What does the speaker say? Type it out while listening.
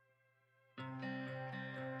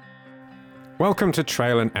Welcome to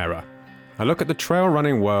Trail and Error, a look at the trail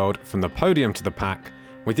running world from the podium to the pack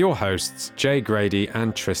with your hosts Jay Grady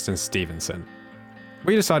and Tristan Stevenson.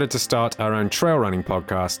 We decided to start our own trail running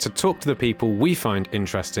podcast to talk to the people we find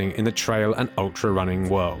interesting in the trail and ultra running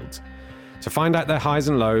world, to find out their highs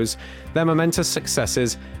and lows, their momentous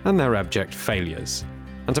successes and their abject failures,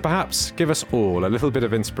 and to perhaps give us all a little bit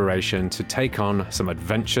of inspiration to take on some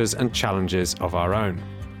adventures and challenges of our own.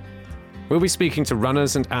 We'll be speaking to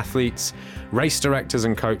runners and athletes, race directors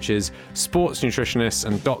and coaches, sports nutritionists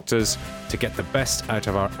and doctors to get the best out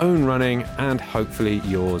of our own running and hopefully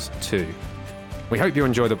yours too. We hope you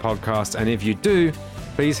enjoy the podcast, and if you do,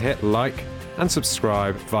 please hit like and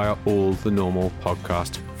subscribe via all the normal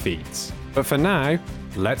podcast feeds. But for now,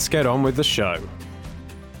 let's get on with the show.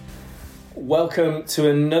 Welcome to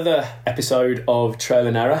another episode of Trail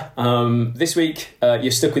and Error. This week, you're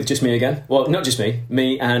stuck with just me again. Well, not just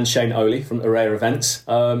me and Shane Ohly from Ourea Events.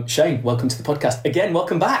 Shane, welcome to the podcast. Again,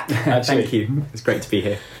 welcome back, actually. Thank you. It's great to be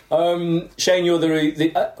here. Shane, you're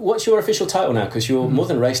the what's your official title now? Because you're more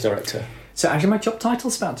than race director. So actually my job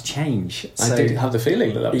title's about to change. I did have the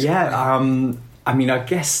feeling that was... Yeah, I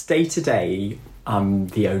guess day to day, I'm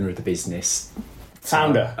the owner of the business.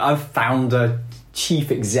 Founder. I'm founder,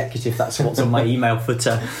 chief executive, that's what's on my email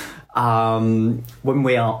footer. When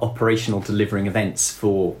we are operational delivering events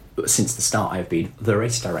since the start, I've been the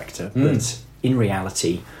race director. But in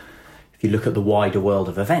reality, if you look at the wider world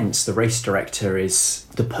of events, the race director is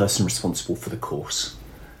the person responsible for the course.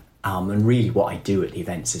 And really what I do at the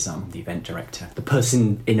events is I'm the event director, the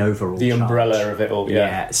person in overall the charge. Umbrella of it all,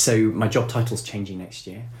 yeah. So my job title's changing next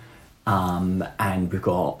year. And we've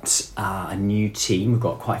got a new team. We've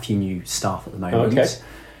got quite a few new staff at the moment. Okay.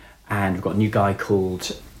 And we've got a new guy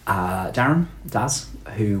called Daz,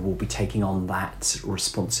 who will be taking on that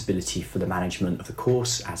responsibility for the management of the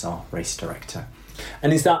course as our race director.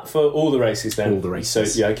 And is that for all the races then? All the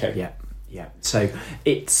races. So, yeah, okay. Yeah. So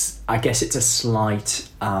I guess it's a slight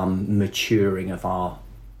maturing of our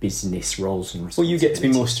business roles and responsibilities. Well, you get to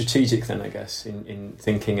be more strategic then, I guess, in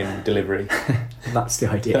thinking and delivery. That's the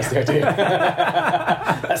idea. That's the idea.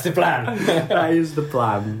 That's the plan. That is the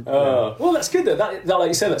plan. Well, that's good. That, like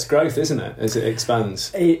you said, that's growth, isn't it? As it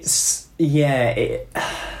expands.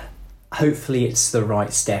 Hopefully it's the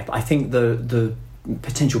right step. I think the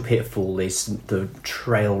potential pitfall is the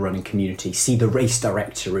trail running community see the race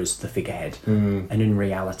director as the figurehead. And in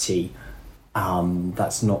reality,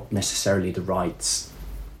 that's not necessarily the right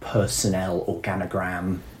personnel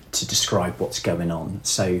organogram to describe what's going on.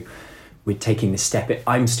 So we're taking this step.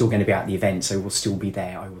 I'm still going to be at the events. I will still be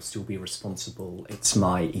there. I will still be responsible. It's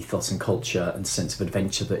my ethos and culture and sense of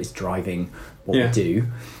adventure that is driving what we do.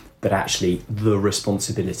 But actually the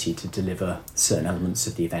responsibility to deliver certain elements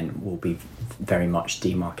of the event will be very much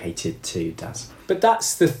demarcated to Daz. But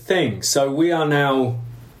that's the thing. So we are now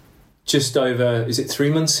just over, is it 3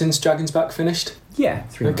 months since Dragon's Back finished? Yeah,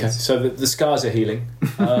 3 months. Okay, so the scars are healing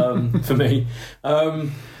for me.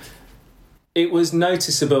 It was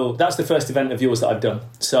noticeable. That's the first event of yours that I've done.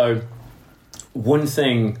 So one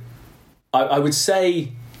thing, I would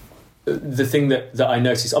say the thing that I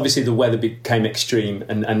noticed, obviously the weather became extreme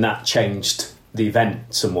and that changed the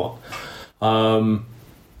event somewhat.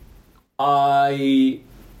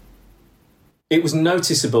 It was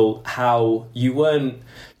noticeable how you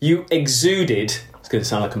exuded, it's going to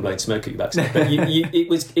sound like I'm blowing smoke at you backstage, but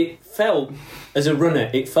it felt, as a runner,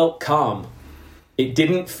 it felt calm. It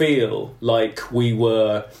didn't feel like we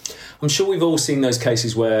were... I'm sure we've all seen those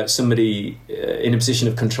cases where somebody in a position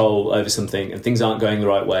of control over something and things aren't going the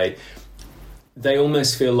right way, they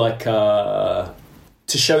almost feel like to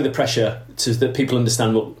show the pressure, so that people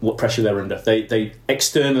understand what pressure they're under. They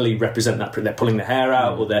externally represent that. They're pulling their hair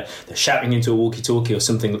out or they're shouting into a walkie-talkie or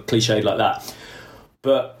something cliched like that.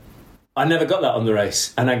 But I never got that on the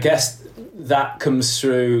race. And I guess that comes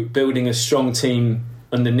through building a strong team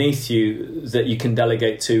underneath you that you can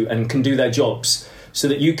delegate to and can do their jobs, so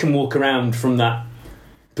that you can walk around from that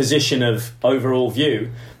position of overall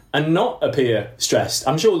view and not appear stressed.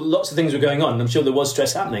 I'm sure lots of things were going on. I'm sure there was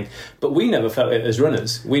stress happening, but we never felt it as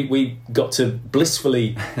runners. We got to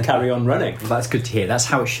blissfully carry on running. Well, that's good to hear. That's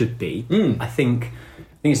how it should be. I think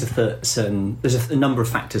there's a number of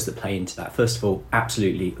factors that play into that. First of all,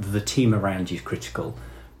 absolutely, the team around you is critical.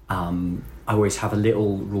 I always have a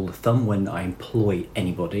little rule of thumb when I employ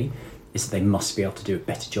anybody, is that they must be able to do a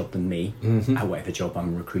better job than me at whatever job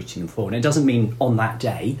I'm recruiting them for. And it doesn't mean on that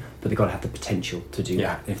day, but they've got to have the potential to do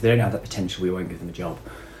that. If they don't have that potential, we won't give them a job.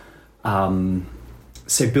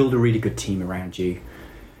 So build a really good team around you.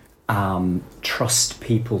 Trust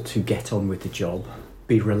people to get on with the job.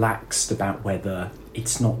 Be relaxed about whether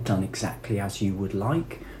it's not done exactly as you would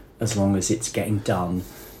like. as long as it's getting done.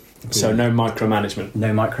 So no micromanagement.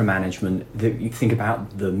 No micromanagement. You think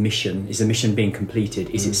about the mission. Is the mission being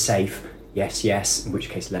completed? Is it safe? Yes. In which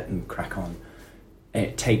case, let them crack on.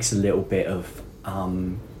 It takes a little bit of,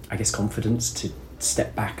 I guess, confidence to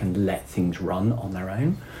step back and let things run on their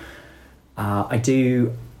own. I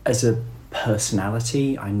do, as a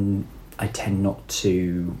personality, I tend not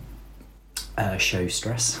to show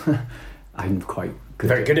stress. I'm quite good.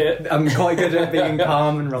 Very good at it. I'm quite good at being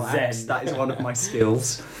calm and relaxed. Zen. That is one of my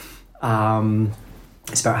skills.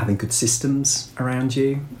 It's about having good systems around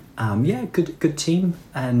you. Good team.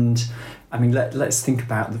 And I mean, let's think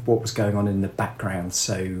about what was going on in the background.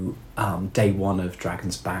 So day one of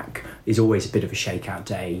Dragon's Back is always a bit of a shakeout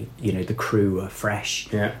day. You know, the crew are fresh.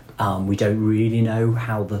 Yeah. We don't really know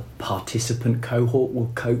how the participant cohort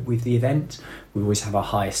will cope with the event. We always have our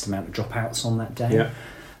highest amount of dropouts on that day. Yeah.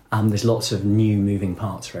 There's lots of new moving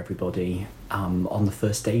parts for everybody. On the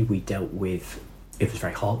first day, we dealt with, it was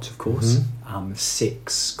very hot, of course,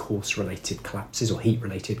 6 course-related collapses or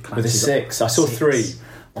heat-related collapses. With a 6, I saw 3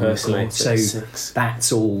 personally. So 6.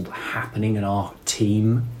 That's all happening, and our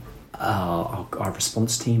team, our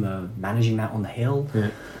response team, are managing that on the hill.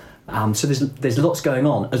 Yeah. So there's lots going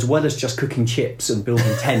on, as well as just cooking chips and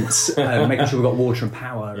building tents, making sure we've got water and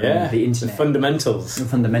power and the internet. The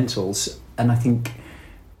fundamentals. And I think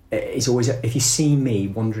it's always, if you see me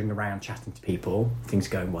wandering around chatting to people, things are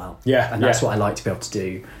going well. Yeah. And that's what I like to be able to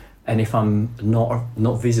do. And if I'm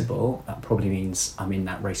not visible, that probably means I'm in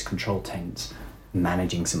that race control tent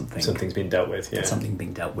managing something. Something's been dealt with, yeah. Something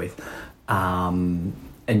being dealt with. And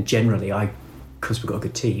generally, because we've got a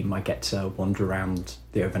good team, I get to wander around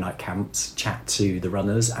the overnight camps, chat to the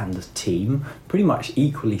runners and the team, pretty much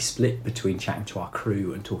equally split between chatting to our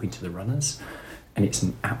crew and talking to the runners. And it's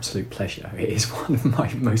an absolute pleasure. It is one of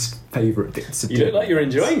my most favourite bits of doing. You look like you're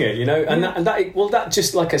enjoying it, you know, and that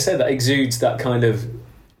just, like I said, that exudes that kind of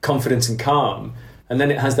confidence and calm, and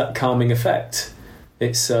then it has that calming effect.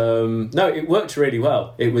 It's it worked really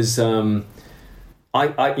well. It was I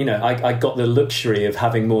got the luxury of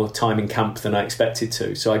having more time in camp than I expected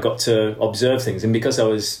to, so I got to observe things, and because I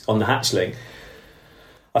was on the hatchling,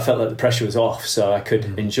 I felt like the pressure was off, so I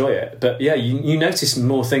could enjoy it. But yeah, you notice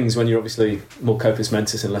more things when you're obviously more corpus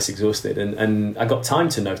mentis and less exhausted, and I got time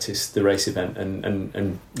to notice the race event,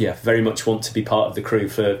 and yeah, very much want to be part of the crew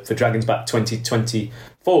for Dragon's Back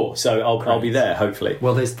 2024. So I'll be there, hopefully.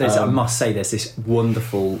 Well, there's I must say, there's this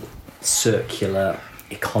wonderful circular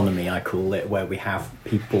economy, I call it, where we have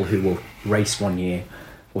people who will race one year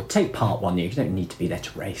or take part one year. You don't need to be there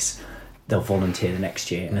to race. They'll volunteer the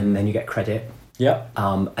next year, and then you get credit. Yeah.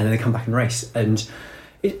 And then they come back and race, and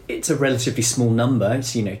it's a relatively small number.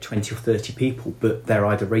 It's 20 or 30 people, but they're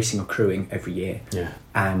either racing or crewing every year. Yeah.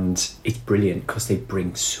 And it's brilliant because they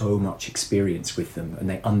bring so much experience with them, and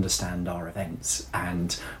they understand our events.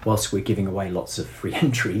 And whilst we're giving away lots of free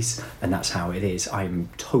entries, and that's how it is, I'm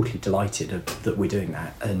totally delighted that we're doing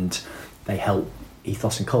that, and they help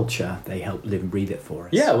ethos and culture. They help live and breathe it for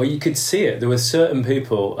us. Yeah. Well, you could see it. There were certain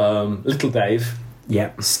people, little Dave.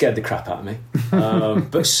 Yeah, scared the crap out of me,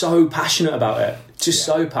 but so passionate about it,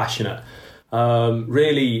 so passionate,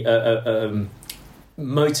 really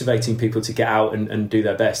motivating people to get out and do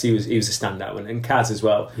their best. He was a standout, and Kaz as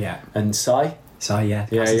well. Yeah, and Sai, Sai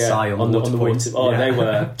on the water. Oh, they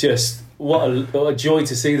were just what a joy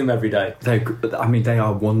to see them every day. They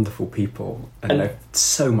are wonderful people, and they've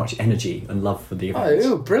so much energy and love for the event. Oh, they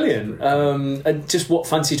were brilliant. And just what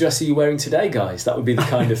fancy dress are you wearing today, guys? That would be the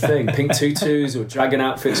kind of thing. Pink tutus or dragon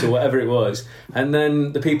outfits or whatever it was. And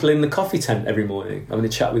then the people in the coffee tent every morning, having a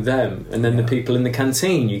chat with them. And then the people in the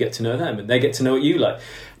canteen, you get to know them and they get to know what you like.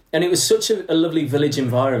 And it was such a lovely village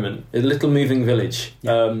environment, a little moving village.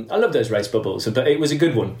 I love those race bubbles, but it was a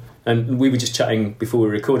good one. And we were just chatting before we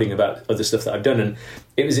were recording about other stuff that I've done, and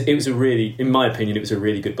it was a really, in my opinion, it was a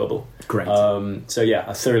really good bubble. Great. So yeah,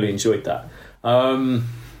 I thoroughly enjoyed that, and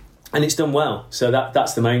it's done well. So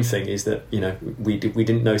that's the main thing, is that we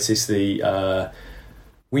didn't notice the.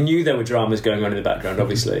 We knew there were dramas going on in the background,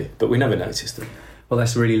 obviously, but we never noticed them. Well,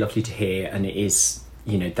 that's really lovely to hear, and it is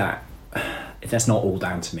that. That's not all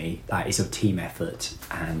down to me. That is a team effort,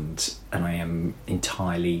 and I am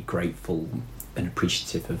entirely grateful and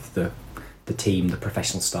appreciative of the team, the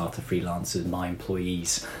professional staff, the freelancers, my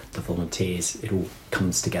employees, the volunteers. It all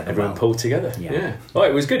comes together. Everyone pulled together. Yeah. Oh,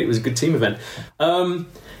 it was good. It was a good team event. I'm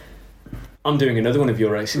doing another one of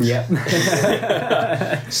your races.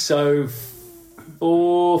 Yeah. So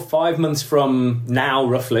 5 months from now,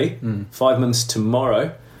 roughly, 5 months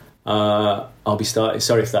tomorrow, I'll be starting.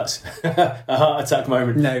 Sorry if that's a heart attack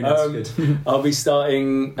moment. No, that's good. I'll be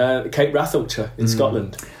starting Cape Wrath Ultra in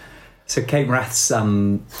Scotland. So Cape Wrath's,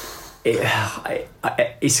 it's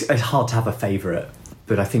hard to have a favourite,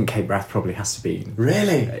 but I think Cape Wrath probably has to be.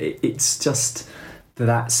 Really? It's just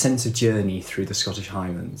that sense of journey through the Scottish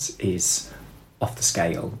Highlands is off the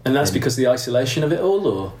scale. And that's because of the isolation of it all,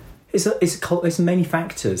 or? It's many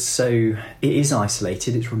factors. So it is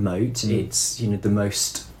isolated, it's remote, it's the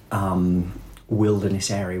most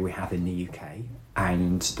wilderness area we have in the UK,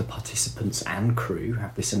 and the participants and crew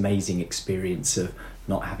have this amazing experience of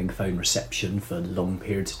not having phone reception for long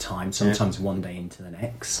periods of time, sometimes one day into the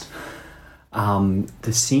next.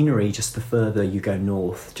 The scenery, just the further you go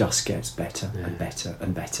north, just gets better and better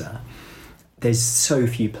and better. There's so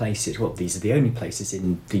few places, well, these are the only places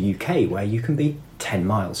in the UK where you can be 10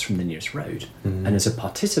 miles from the nearest road. And as a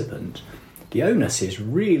participant, the onus is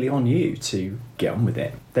really on you to get on with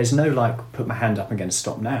it. There's no put my hand up, I'm going to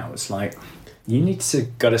stop now. It's like, you need to...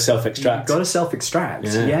 Got to self-extract. Got to self-extract,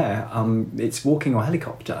 yeah. It's walking or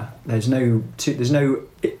helicopter. There's no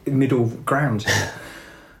middle ground here.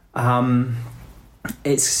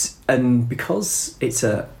 Because it's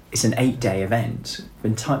an 8-day event,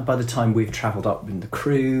 by the time we've travelled up in the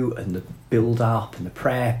crew and the build-up and the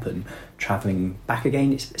prep and travelling back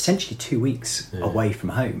again, it's essentially 2 weeks away from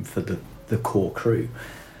home for the core crew.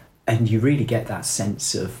 And you really get that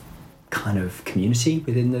sense of kind of community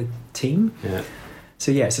within the team. Yeah.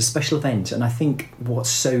 So it's a special event, and I think what's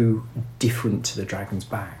so different to the Dragon's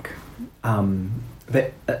Back,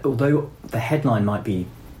 that although the headline might be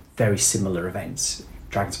very similar events,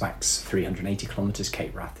 Dragon's Back's 380 kilometres,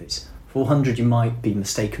 Cape Wrath is 400, you might be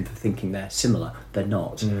mistaken for thinking they're similar. They're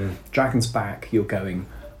not. Dragon's Back, you're going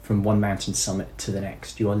from one mountain summit to the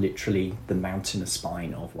next. You are literally the mountainous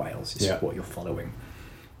spine of Wales is what you're following.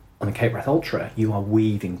 On the Cape Wrath Ultra, you are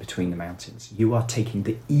weaving between the mountains. You are taking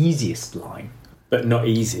the easiest line. But not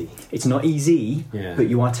easy. It's not easy, but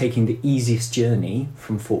you are taking the easiest journey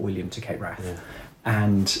from Fort William to Cape Wrath. Yeah.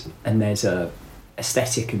 And there's a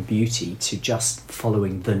aesthetic and beauty to just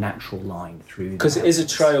following the natural line through. Because it is a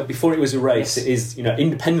trail. Before it was a race, it is,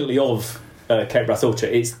 independently of Cape Wrath Ultra,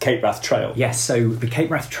 it's the Cape Wrath Trail. Yes, so the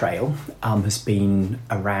Cape Wrath Trail has been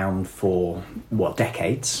around for,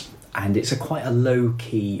 decades. And it's quite a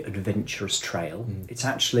low-key, adventurous trail. It's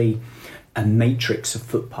actually a matrix of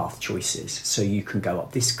footpath choices. So you can go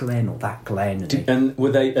up this glen or that glen. And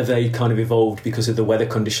have they kind of evolved because of the weather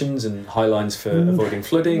conditions and high lines for avoiding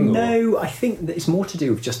flooding? No, I think that it's more to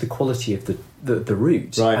do with just the quality of the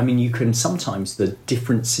route. Right. I mean, you can sometimes, the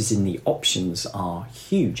differences in the options are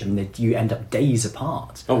huge. I mean, you end up days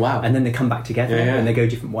apart. Oh, wow. And then they come back together and they go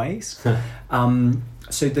different ways.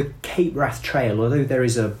 So the Cape Wrath Trail, although there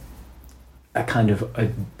is a kind of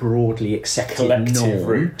a broadly accepted collective norm,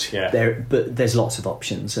 route, but there's lots of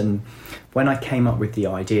options. And when I came up with the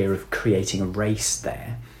idea of creating a race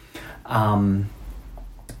there,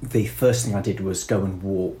 the first thing I did was go and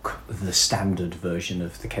walk the standard version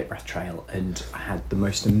of the Cape Wrath Trail, and I had the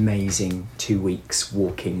most amazing 2 weeks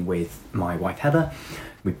walking with my wife Heather.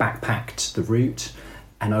 We backpacked the route,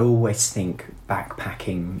 and I always think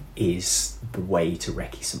backpacking is the way to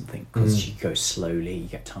recce something, because you go slowly, you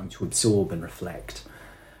get time to absorb and reflect.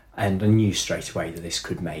 And I knew straight away that this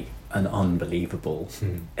could make an unbelievable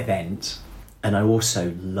event. And I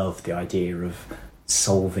also love the idea of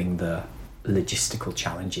solving the logistical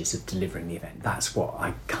challenges of delivering the event. That's what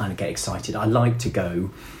I kind of get excited. I like to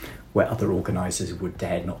go where other organisers would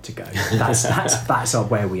dare not to go. That's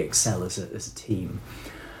where we excel as a team.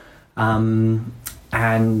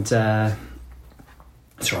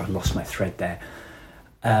 Sorry, I lost my thread there.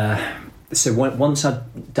 So once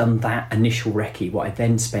I'd done that initial recce, what I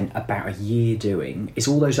then spent about a year doing is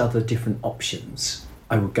all those other different options.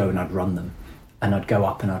 I would go and I'd run them. And I'd go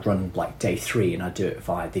up and I'd run day 3 and I'd do it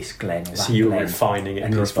via this glen or that glen. So you were refining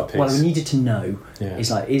it piece by piece. Well, I needed to know,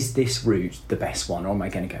 is this route the best one, or am I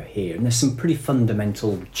going to go here? And there's some pretty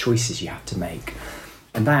fundamental choices you have to make.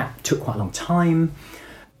 And that took quite a long time.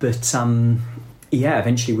 But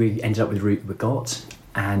eventually we ended up with the route we got.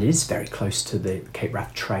 And it is very close to the Cape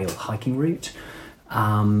Wrath Trail hiking route.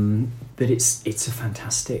 But it's a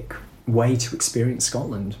fantastic way to experience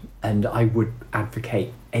Scotland. And I would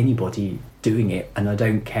advocate anybody doing it, and I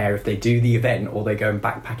don't care if they do the event or they go and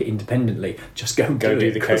backpack it independently, just go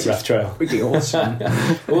do the Cape Wrath Trail. Really awesome.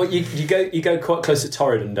 Well, you go quite close to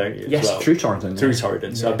Torridon, don't you? Yes, through Torridon.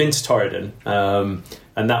 Torridon. So I've been to Torridon,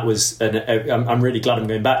 and that was I'm really glad I'm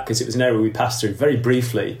going back, because it was an area we passed through very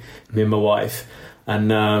briefly, me and my wife,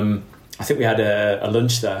 and I think we had a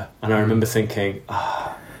lunch there, and I remember thinking,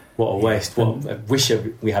 what a waste! I wish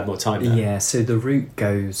we had more time there. Yeah, so the route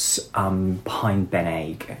goes behind Ben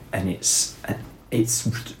Egg, and it's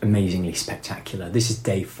amazingly spectacular. This is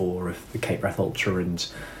day 4 of the Cape Wrath Ultra, and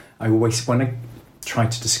when I try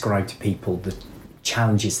to describe to people the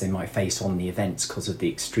challenges they might face on the events because of the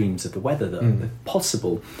extremes of the weather that are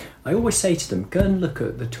possible, I always say to them, go and look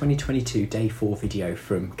at the 2022 Day 4 video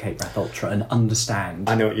from Cape Wrath Ultra and understand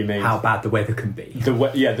I know what you mean. how bad the weather can be. The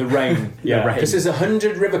rain. Yeah, because there's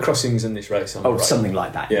 100 river crossings in this race. On the right. Something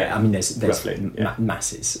like that. Yeah, I mean, there's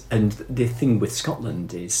masses. And the thing with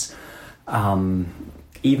Scotland is,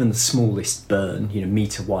 even the smallest burn,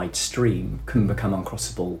 metre wide stream, can become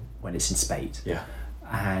uncrossable when it's in spate. Yeah,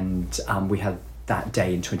 and we had that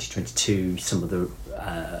day in 2022, some of the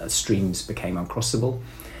streams became uncrossable,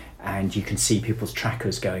 and you can see people's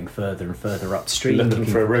trackers going further and further upstream, looking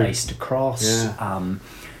for a place to cross. Yeah.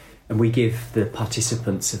 And we give the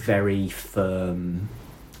participants a very firm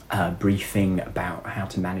briefing about how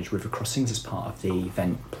to manage river crossings as part of the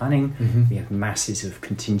event planning. We have masses of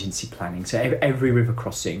contingency planning. So every river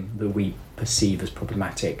crossing that we perceive as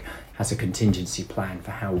problematic has a contingency plan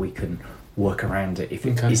for how we can work around it if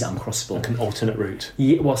it is uncrossable. Like an alternate route.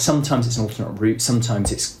 Yeah, well, sometimes it's an alternate route, sometimes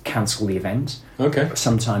it's cancel the event. Okay.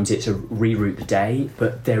 Sometimes it's a reroute the day,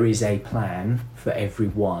 but there is a plan for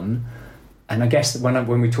everyone. And I guess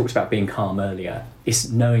when we talked about being calm earlier, it's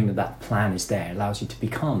knowing that plan is there allows you to be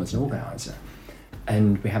calm as an organiser.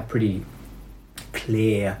 And we have pretty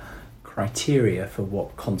clear criteria for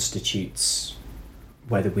what constitutes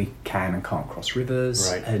whether we can and can't cross rivers.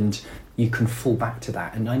 Right. And you can fall back to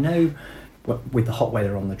that. And I know with the hot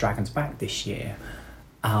weather on the Dragon's Back this year,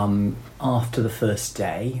 after the first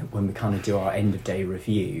day, when we kind of do our end of day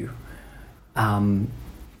review,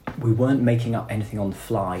 we weren't making up anything on the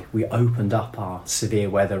fly. We opened up our severe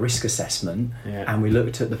weather risk assessment and we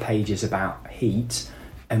looked at the pages about heat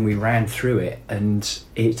and we ran through it, and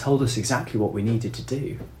it told us exactly what we needed to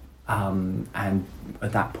do. And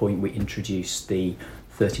at that point we introduced the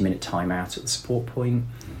 30-minute timeout at the support point.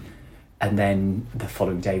 And then the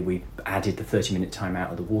following day we added the 30-minute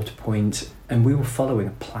timeout at the water point, and we were following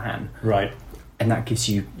a plan. Right. And that gives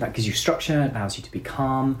you structure, allows you to be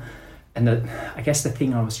calm. And I guess the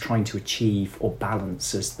thing I was trying to achieve or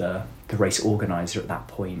balance as the race organiser at that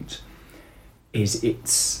point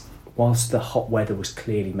is whilst the hot weather was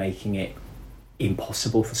clearly making it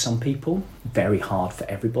impossible for some people, very hard for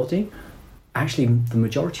everybody, actually the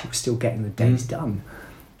majority were still getting the days done.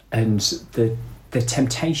 And the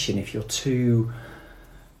temptation, if you're too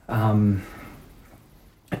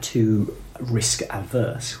risk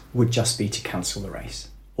averse, would just be to cancel the race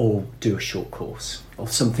or do a short course or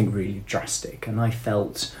something really drastic. And I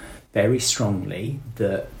felt very strongly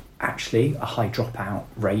that actually a high dropout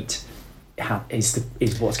rate is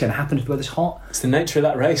what's going to happen if the weather's hot. It's the nature of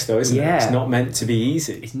that race, though, isn't it? It's not meant to be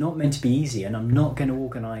easy. It's not meant to be easy, and I'm not going to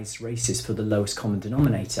organise races for the lowest common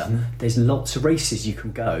denominator. There's lots of races you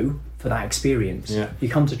can go for that experience. Yeah. You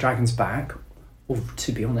come to Dragon's Back, or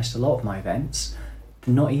to be honest, a lot of my events,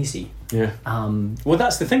 they're not easy. Yeah. Well,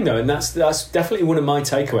 that's the thing, though, and that's definitely one of my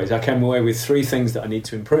takeaways. I came away with 3 things that I need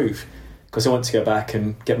to improve, because I want to go back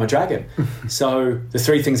and get my dragon. So the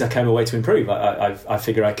 3 things I came away to improve, I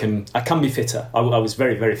figure I can be fitter. I was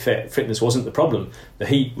very, very fit. Fitness wasn't the problem. The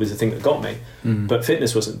heat was the thing that got me, but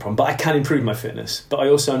fitness wasn't the problem. But I can improve my fitness. But I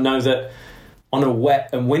also know that on a wet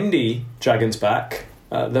and windy Dragon's Back,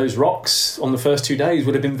 those rocks on the first 2 days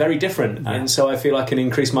would have been very different. And so I feel I can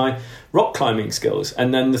increase my rock climbing skills.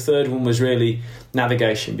 And then the third one was really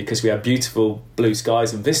navigation, because we had beautiful blue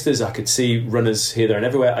skies and vistas. I could see runners here, there and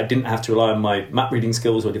everywhere. I didn't have to rely on my map reading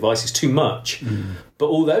skills or devices too much. But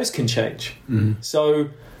all those can change. So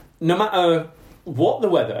no matter what the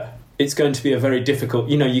weather, it's going to be a very difficult,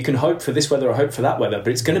 you can hope for this weather or hope for that weather, but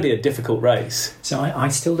it's going to be a difficult race. So I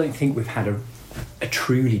still don't think we've had a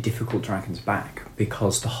truly difficult Dragon's Back,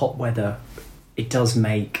 because the hot weather, it does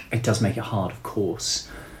make it hard, of course,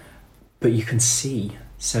 but you can see.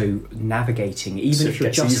 So navigating, even if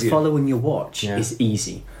you're just following your watch, is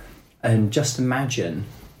easy. And just imagine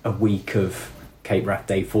a week of Cape Wrath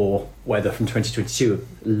Day 4 weather from 2022,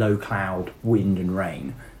 low cloud, wind and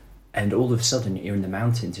rain, and all of a sudden you're in the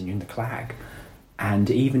mountains and you're in the Clag.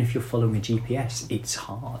 And even if you're following a GPS, it's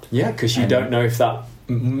hard. Yeah, because you don't know if that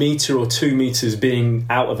metre or 2 metres being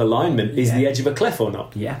out of alignment is the edge of a cliff or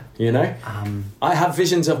not. Yeah. I have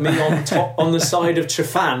visions of me on the side of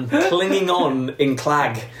Trefan, clinging on in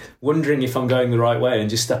Clag, wondering if I'm going the right way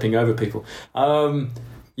and just stepping over people.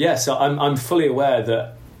 So I'm fully aware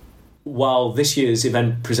that while this year's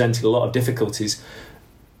event presented a lot of difficulties,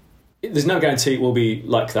 there's no guarantee it will be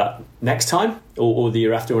like that next time or the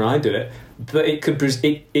year after when I do it. But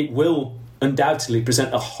it will undoubtedly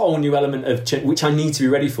present a whole new element of which I need to be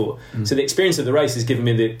ready for. So the experience of the race has given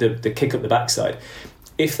me the kick up the backside.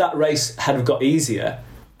 If that race had got easier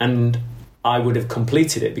and I would have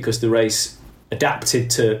completed it because the race adapted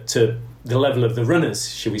to the level of the runners,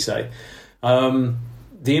 shall we say.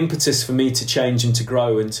 The impetus for me to change and to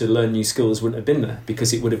grow and to learn new skills wouldn't have been there,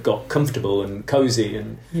 because it would have got comfortable and cozy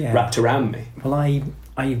and wrapped around me. Well,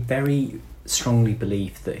 I very strongly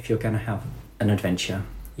believe that if you're going to have an adventure,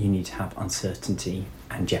 you need to have uncertainty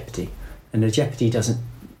and jeopardy. And the jeopardy doesn't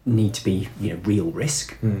need to be, real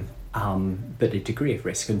risk, but a degree of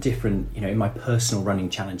risk. And different, in my personal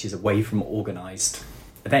running challenges away from organised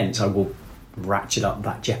events, I will ratchet up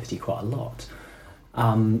that jeopardy quite a lot.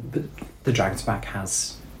 But the Dragon's Back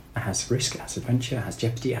has risk, it has adventure, it has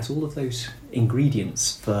jeopardy, it has all of those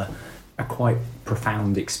ingredients for a quite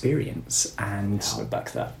profound experience, and I would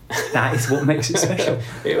back that. That is what makes it special.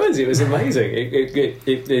 It was amazing. It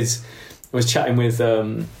is. I was chatting with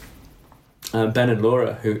Ben and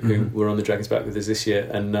Laura, who were on the Dragon's Back with us this year,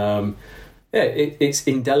 and it's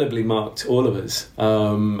indelibly marked all of us,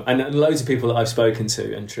 and loads of people that I've spoken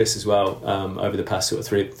to, and Tris as well, over the past sort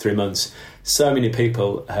of three months. So many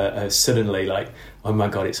people are suddenly like, oh my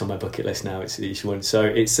god, it's on my bucket list now. It's the issue one. So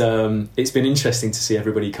it's been interesting to see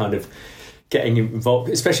everybody kind of getting involved,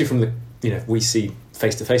 especially from the we see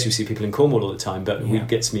face to face. We see people in Cornwall all the time, but we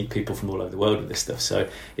get to meet people from all over the world with this stuff. So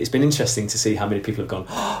it's been interesting to see how many people have gone,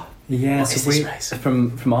 oh, yeah, what is this race?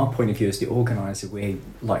 From our point of view as the organiser, we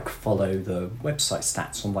follow the website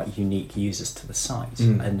stats on unique users to the site,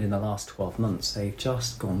 and in the last 12 months they've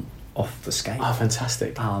just gone off the scale. Oh,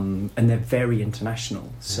 fantastic! And they're very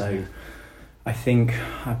international. So I think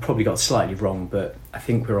I probably got slightly wrong, but I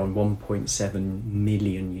think we're on 1.7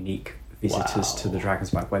 million unique visitors to the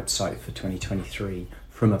Dragon's Back website for 2023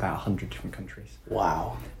 from about 100 different countries.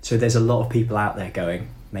 Wow! So there's a lot of people out there going,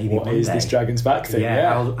 maybe what one is day, this Dragon's Back thing?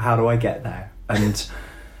 Yeah. How do I get there? And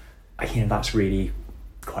that's really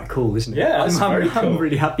quite cool, isn't it? Yeah, I'm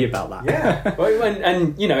really happy about that. Yeah, well,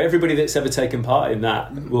 and everybody that's ever taken part in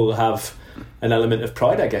that will have an element of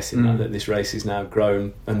pride, I guess, in that this race is now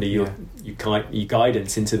grown under your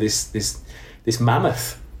guidance into this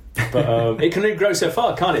mammoth. But it can only grow so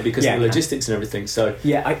far, can't it? Because of the logistics and everything. So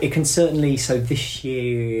it can certainly. So this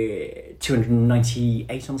year,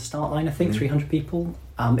 298 on the start line, I think, 300 people.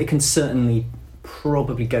 It can certainly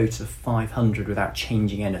probably go to 500 without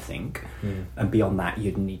changing anything, and beyond that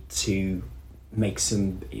you'd need to make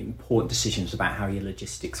some important decisions about how your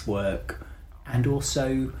logistics work, and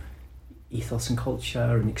also ethos and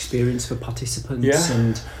culture and experience for participants.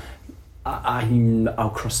 And I'll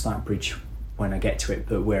cross that bridge when I get to it,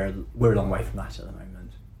 but we're a long way from that at the moment.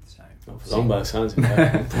 Long by the sounds of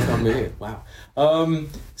it. Wow.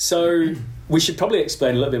 So we should probably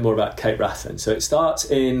explain a little bit more about Cape Wrath then. So it starts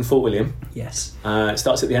in Fort William. Yes. It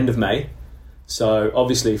starts at the end of May. So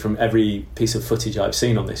obviously from every piece of footage I've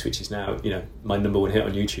seen on this, which is now, my number one hit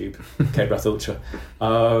on YouTube, Cape Wrath Ultra,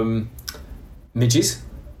 midges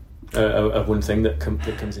are one thing that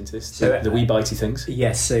comes into this, so, the wee bitey things.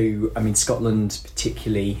 Yes, so Scotland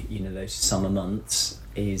particularly, those summer months,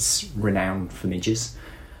 is renowned for midges.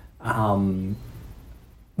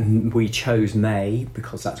 We chose May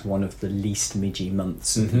because that's one of the least midgy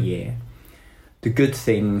months of the year. The good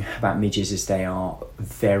thing about midges is they are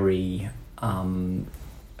very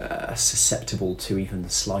susceptible to even the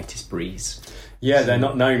slightest breeze. Yeah, they're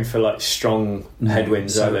not known for strong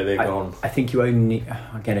headwinds, are they? I think I'm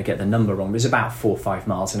going to get the number wrong. There's about 4 or 5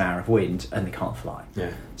 miles an hour of wind, and they can't fly.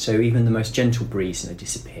 Yeah. So even the most gentle breeze, and they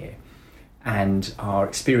disappear. And our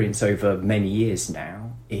experience over many years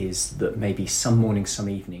now is that maybe some mornings, some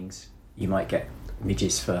evenings, you might get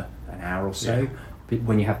midges for an hour or so, but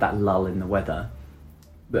when you have that lull in the weather,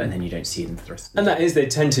 and then you don't see them for the rest of the day. day. And that is, they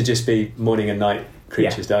tend to just be morning and night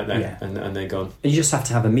creatures, don't they? Yeah. And they're gone. And you just have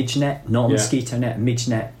to have a midge net, not a mosquito net. A midge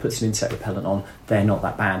net, put some insect repellent on, they're not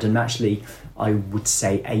that bad. And actually, I would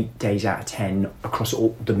say 8 days out of 10 across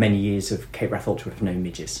all the many years of Cape Wrath Ultra with no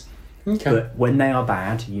midges. Okay. But when they are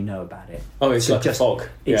bad, you know about it. Oh, it's like a fog.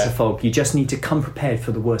 It's a fog. You just need to come prepared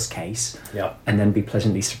for the worst case, and then be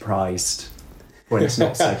pleasantly surprised when it's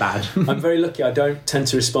not so bad. I'm very lucky. I don't tend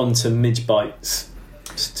to respond to midge bites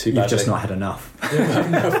too badly. You've just not had enough.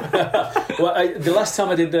 Well, the last time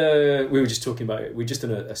I did, we were just talking about it. We just done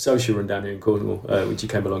a social run down here in Cornwall, which you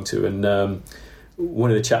came along to, and one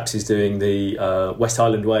of the chaps is doing the West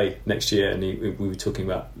Highland Way next year, and we were talking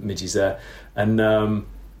about midges there, and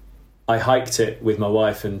I hiked it with my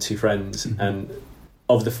wife and 2 friends, and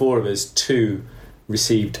of the 4 of us, 2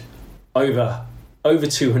 received over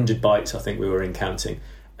 200 bites, I think we were in counting,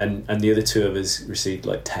 and the other two of us received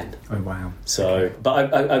like 10. Oh wow! So, Okay.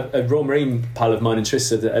 but a Royal Marine pal of mine and Tris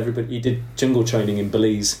said that he did jungle training in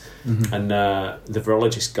Belize, and the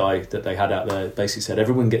virologist guy that they had out there basically said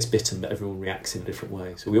everyone gets bitten, but everyone reacts in a different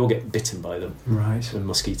way. So we all get bitten by them, Right. and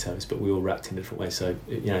mosquitoes, but we all react in a different way. So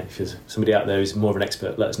if there's somebody out there who's more of an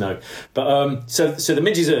expert, let us know. But so the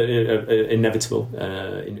midges are inevitable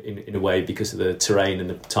in a way because of the terrain and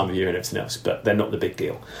the time of year and everything else, but they're not the big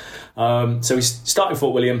deal. So we start in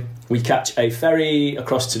Fort William. We catch a ferry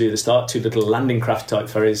across to do the start, 2 little landing craft type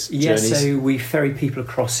ferries. Yeah, journeys. so we ferry people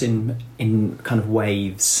across in kind of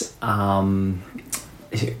waves.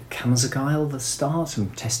 Is it Kamsargyle the start? I'm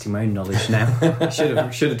testing my own knowledge now. should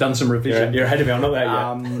have done some revision. You're ahead of me. I'm not there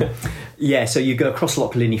yet. Yeah, so you go across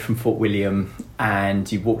Loch Linney from Fort William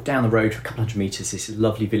and you walk down the road for a couple hundred metres. This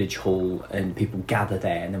lovely village hall and people gather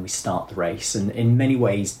there, and then we start the race. And in many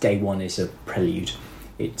ways, day one is a prelude.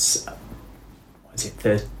 It's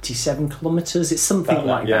 37 kilometres? It's something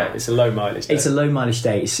like that. Yeah, it's a low mileage day. It's a low mileage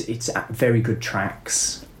day. It's at very good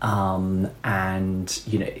tracks, and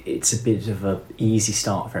it's a bit of a easy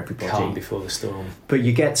start for everybody. Calm before the storm. But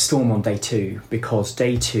you get storm on day 2 because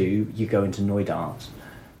day 2 you go into Knoydart,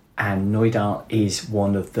 and Knoydart is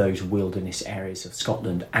one of those wilderness areas of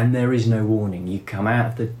Scotland, and there is no warning. You come out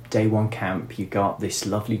of the day 1 camp, you go up this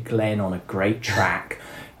lovely glen on a great track.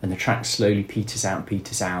 And the track slowly peters out,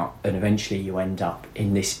 and eventually you end up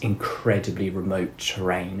in this incredibly remote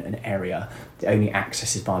terrain and area. The only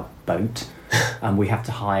access is by boat, and we have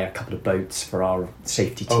to hire a couple of boats for our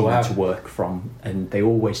safety team to work from. And they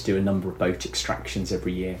always do a number of boat extractions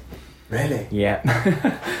every year. Really? Yeah.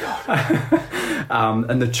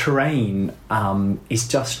 And the terrain is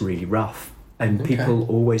just really rough, and people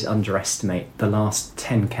always underestimate the last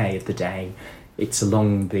 10k of the day. It's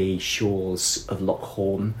along the shores of Loch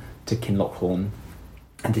Horn to Kinlochhorn,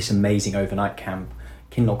 and this amazing overnight camp.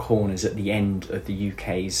 Kinlochhorn is at the end of the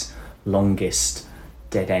UK's longest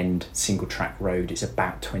dead-end single-track road. It's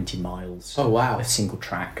about 20 miles of single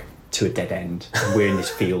track to a dead end. And we're in this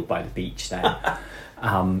field by the beach there.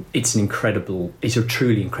 It's a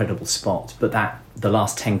truly incredible spot. But the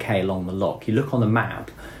last 10k along the loch, you look on the map,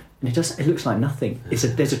 and it looks like nothing.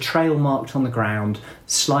 There's a trail marked on the ground,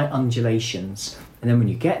 slight undulations, and then when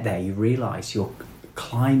you get there, you realise you're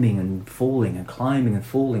climbing and falling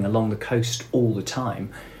along the coast all the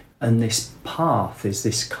time. And this path is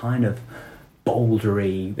this kind of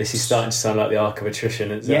bouldery... This is starting to sound like the Arc of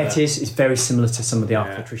Attrition, isn't it? Yeah, it is. It's very similar to some of the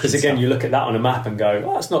Arc of Attrition Because again, stuff. you look at that on a map and go,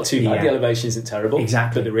 oh, that's not too bad. The elevation isn't terrible.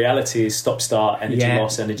 Exactly. But the reality is stop-start, energy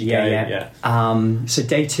loss, energy gain. So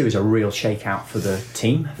day 2 is a real shakeout for the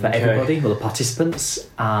team, for everybody, well, the participants.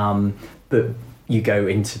 But you go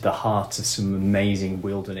into the heart of some amazing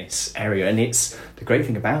wilderness area. And the great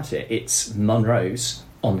thing about it, it's Munro's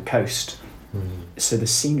on the coast. So the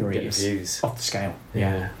scenery is off the scale.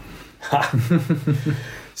 Yeah.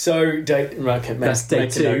 So that's day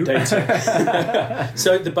 2.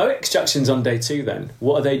 So the boat extractions on day 2 then,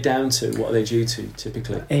 what are they down to? What are they due to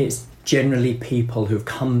typically? It's generally people who've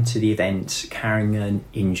come to the event carrying an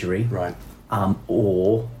injury, right?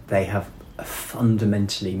 Or they have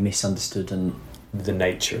fundamentally misunderstood the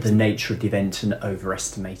nature of the event and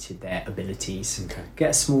overestimated their abilities. Get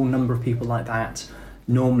a small number of people like that.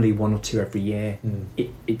 Normally 1 or 2 every year.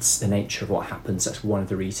 It's the nature of what happens. That's one of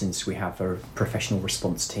the reasons we have a professional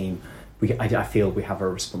response team. I feel we have a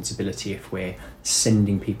responsibility if we're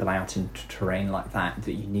sending people out into terrain like that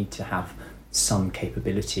you need to have some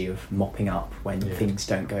capability of mopping up when things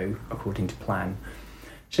don't go according to plan.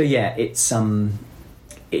 So we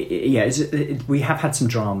have had some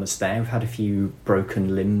dramas there. We've had a few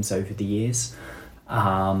broken limbs over the years.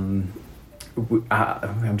 I'm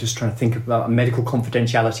just trying to think about medical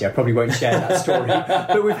confidentiality. I probably won't share that story,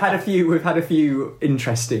 but we've had a few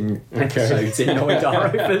interesting episodes in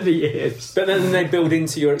Knoydart over the years. But then they build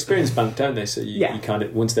into your experience bank, don't they? So you kind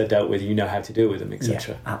of, once they're dealt with, you know how to deal with them,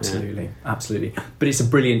 etc. Yeah, absolutely. But it's a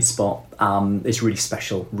brilliant spot. It's really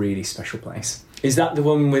special place. Is that the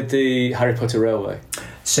one with the Harry Potter Railway?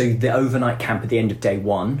 So the overnight camp at the end of day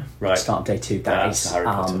 1, start of day 2. That's Harry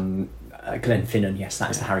Potter. Glenfinnan, yes,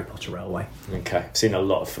 that's the Harry Potter Railway. Okay, I've seen a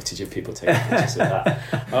lot of footage of people taking pictures of that.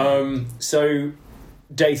 So,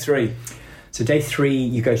 day 3. So day 3,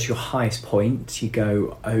 you go to your highest point. You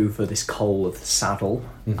go over this col of the Saddle,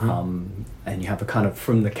 and you have a kind of,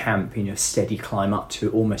 from the camp, steady climb up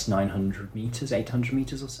to almost 900 metres, 800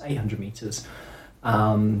 metres or so, 800 metres,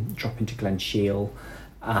 drop into Glen Shiel.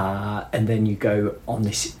 And then you go on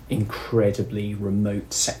this incredibly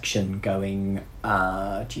remote section going,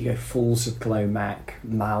 you go Falls of Glomac,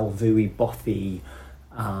 Malvui Bothy,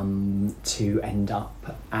 to end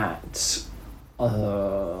up at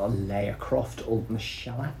Layer Croft, Alton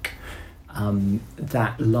Shellac.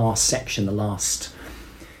 That last section, the last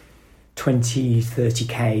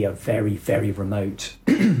 20-30k are very, very remote.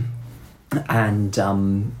 And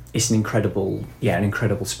it's an incredible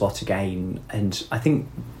spot again. And I think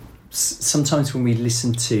sometimes when we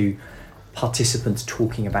listen to participants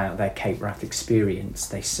talking about their Cape Wrath experience,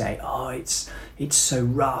 they say, "Oh, it's so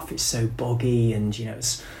rough, it's so boggy, and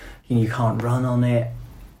you can't run on it."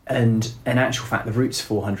 And in actual fact, the route's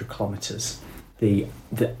 400 kilometres. The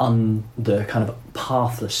kind of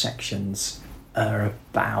pathless sections are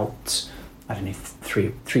about, I don't know,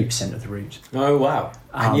 3% of the route. Oh wow!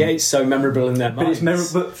 And it's so memorable in their minds. But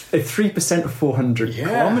it's memorable. But 3% of 400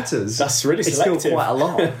 kilometres. That's really selective. It's still quite a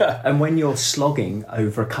lot. And when you're slogging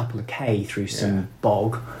over a couple of K through some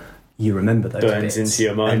bog, you remember those burns bits. into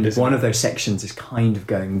your mind. And one of those sections is kind of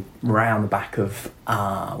going round the back of,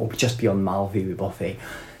 or just beyond Malvi with Bothy.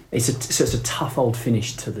 It's a tough old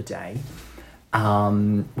finish to the day.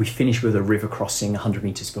 We finished with a river crossing 100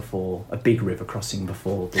 metres before, a big river crossing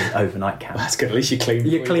before the overnight camp. That's good, at least you're clean.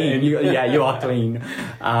 You're clean, you are clean.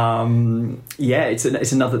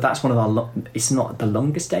 It's another, that's one of our, it's not the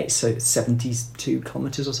longest day, so it's 72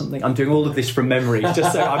 kilometres or something. I'm doing all of this from memory,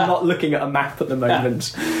 just so I'm not looking at a map at the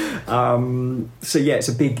moment. It's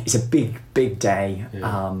a big day,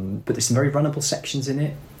 but there's some very runnable sections in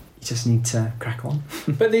it. You just need to crack on.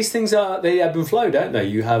 But these things they ebb and flow, don't they?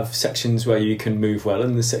 You have sections where you can move well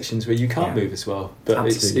and the sections where you can't move as well. But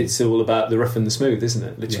it's all about the rough and the smooth, isn't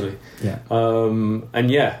it? Literally. Yeah.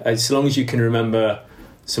 As long as you can remember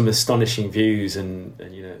some astonishing views and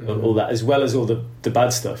all that, as well as all the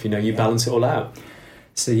bad stuff, you balance it all out.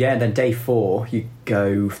 So then day 4, you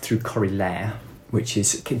go through Corrie-Lair, which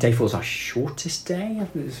is, day 4 is our shortest day.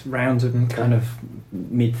 It's round of kind of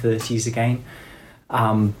mid-30s again.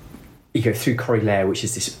 You go through Corrie-Lair, which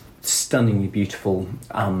is this stunningly beautiful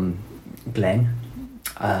glen,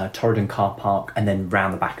 Torridon Car Park, and then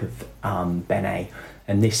round the back of Benet.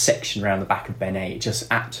 And this section round the back of Benet, it just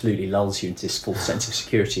absolutely lulls you into this full sense of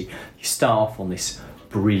security. You start off on this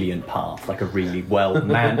brilliant path, like a really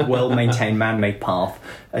well-maintained, man-made path,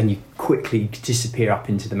 and you quickly disappear up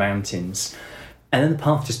into the mountains. And then the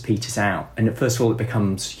path just peters out. And at first of all, it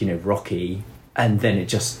becomes, rocky, and then it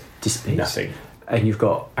just disappears. Nothing. And you've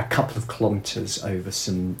got a couple of kilometres over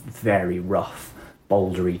some very rough,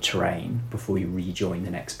 bouldery terrain before you rejoin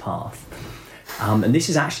the next path. And this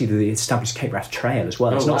is actually the established Cape Wrath Trail as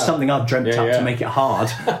well. It's not something I've dreamt up to make it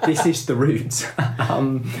hard. This is the route.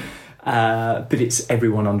 But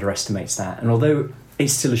everyone underestimates that. And although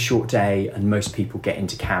it's still a short day and most people get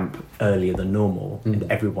into camp earlier than normal,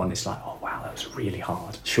 and everyone is like, oh wow, that was really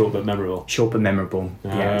hard. Short but memorable.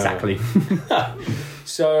 Yeah, exactly.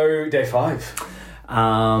 So day 5.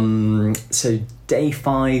 So day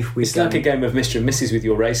 5 it's like a game of Mr. and Mrs. with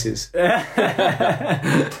your races.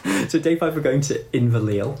 So day 5 we're going to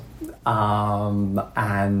Inverleil,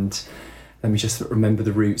 and let me just remember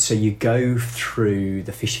the route. So you go through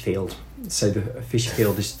the fish field. So the fish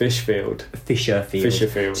field is Fisher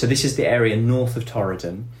Field. So this is the area north of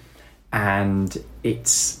Torridon, and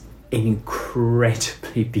it's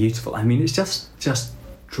incredibly beautiful. I mean, it's just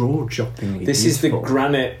jaw-droppingly This beautiful. Is the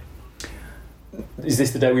granite. Is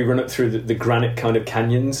this the day we run up through the granite kind of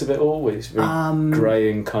canyons of it all? It's very grey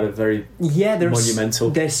and kind of very monumental.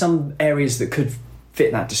 There's some areas that could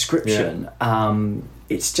fit that description. Yeah.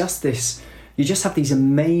 It's just this. You just have these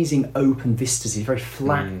amazing open vistas, these very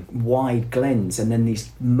flat, wide glens, and then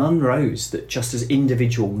these Munros that just as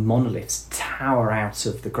individual monoliths tower out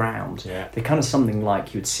of the ground. Yeah. They're kind of something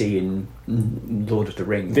like you would see in Lord of the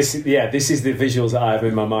Rings. This is the visuals that I have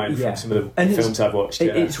in my mind from some of the films I've watched.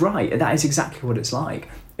 It's right, and that is exactly what it's like.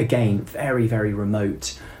 Again, very, very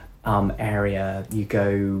remote area. You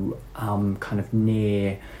go kind of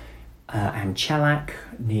near Anchelac,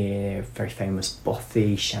 near very famous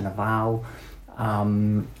Bothy, Chenaval,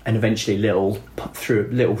 and eventually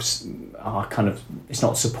kind of, it's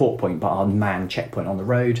not a support point, but our man checkpoint on the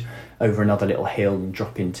road, over another little hill and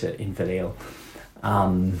drop into Inverleil.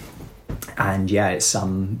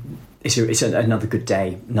 It's another good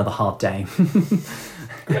day, another hard day.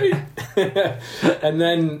 Great. And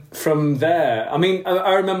then from there, I mean,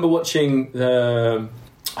 I remember watching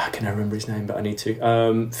I can't remember his name, but I need to.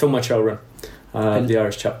 Film My Trail Run, the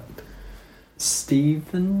Irish chap.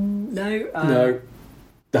 Stephen? No,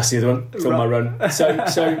 that's the other one. Film My Run.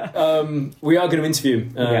 So we are going to interview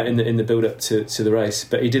him in the build up to the race.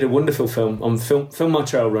 But he did a wonderful film on Film My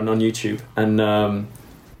Trail Run on YouTube. And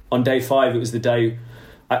on day 5, it was the day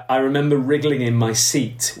I remember wriggling in my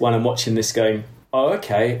seat when I'm watching this, going, oh,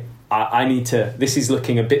 okay, I need to, this is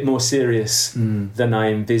looking a bit more serious than I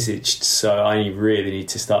envisaged, so I really need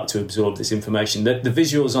to start to absorb this information. The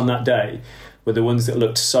visuals on that day were the ones that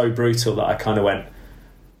looked so brutal that I kind of went,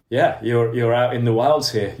 yeah, you're out in the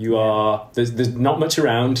wilds here. You are, there's not much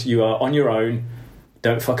around, you are on your own,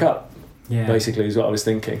 don't fuck up, basically is what I was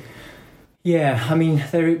thinking. Yeah, I mean,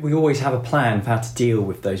 we always have a plan for how to deal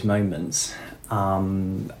with those moments,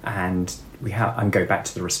 and go back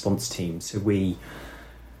to the response team. So we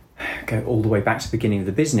go all the way back to the beginning of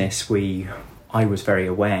the business. I was very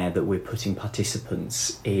aware that we're putting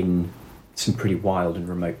participants in some pretty wild and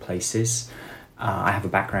remote places. I have a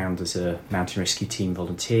background as a mountain rescue team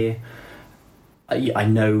volunteer. I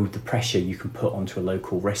know the pressure you can put onto a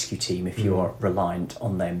local rescue team if you're reliant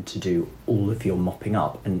on them to do all of your mopping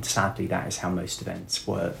up, and sadly that is how most events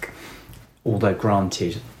work. Although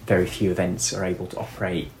granted, very few events are able to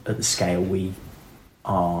operate at the scale we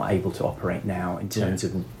are able to operate now in terms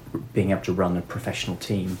of being able to run a professional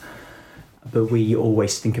team. But we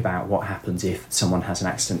always think about what happens if someone has an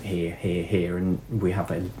accident here, and we have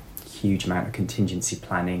a huge amount of contingency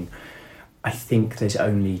planning. I think there's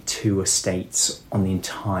only 2 estates on the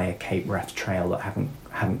entire Cape Wrath Trail that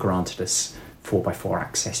haven't granted us 4x4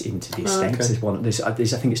 access into the estates. Okay. There's I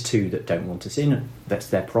think it's 2 that don't want us in. That's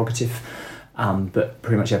their prerogative. But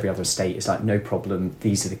pretty much every other estate is like, no problem,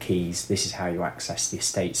 these are the keys, this is how you access the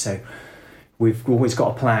estate. So we've always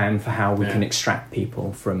got a plan for how we can extract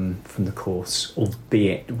people from the course,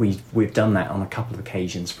 albeit we've done that on a couple of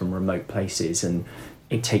occasions from remote places, and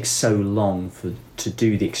it takes so long to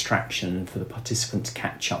do the extraction and for the participant to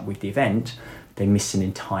catch up with the event. They miss an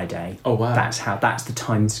entire day. Oh wow! That's the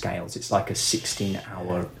time scales. It's like a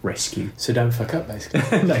 16-hour rescue. So don't fuck up,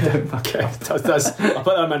 basically. No, don't fuck up. I'll put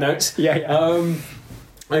that on my notes. Yeah.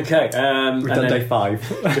 Okay. We've done day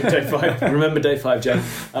 5. Day 5. Remember day 5, Joe.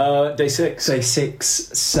 Day 6. Day 6.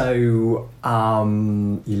 So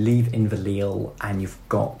you leave Inverleil and you've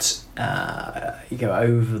got you go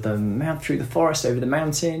over the mount, through the forest, over the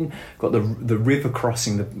mountain. Got the river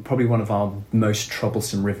crossing, probably one of our most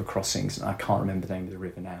troublesome river crossings. I can't remember the name of the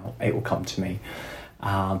river now. It will come to me.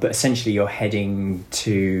 But essentially, you're heading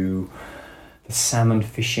to the salmon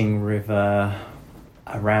fishing river,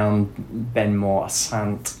 around Benmore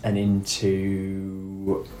Asant, and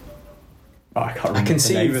into... I can't remember. I can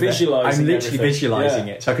see you visualising. I'm literally visualising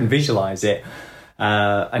it, so I can visualise it.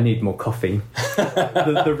 I need more coffee.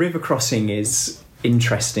 The river crossing is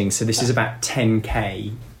interesting. So this is about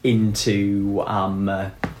 10k into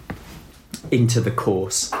the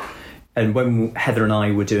course, and when Heather and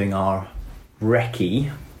I were doing our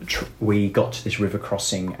recce, we got to this river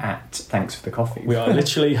crossing at Thanks for the Coffee. We are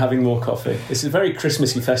literally having more coffee. This is a very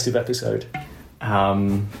Christmassy festive episode.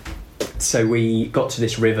 So we got to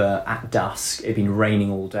this river at dusk. It had been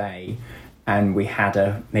raining all day, and we had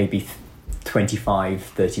a maybe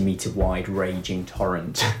 25-30 metre wide raging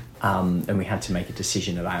torrent, and we had to make a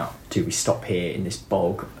decision about, do we stop here in this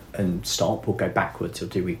bog and stop, or go backwards, or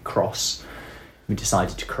do we cross? We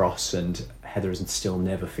decided to cross, and Heather has still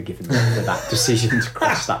never forgiven me for that decision to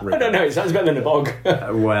cross that river. I don't know, it sounds better than a bog.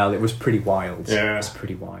 Well, it was pretty wild. Yeah. It was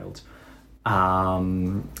pretty wild.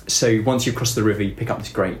 So once you cross the river, you pick up this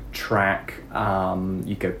great track.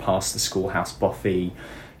 You go past the schoolhouse bothy.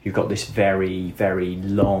 You've got this very, very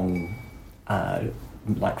long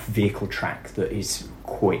vehicle track that is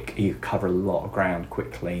quick. You cover a lot of ground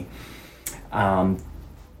quickly. On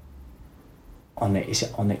it, is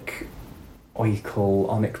it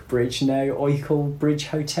Oikel Bridge? No, Oikel Bridge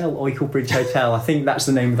Hotel. Oikel Bridge Hotel. I think that's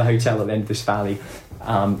the name of the hotel at the end of this valley.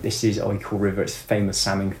 This is Oikel River. It's famous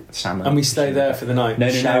salmon. And we stay there for the night. No,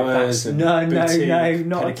 Showers not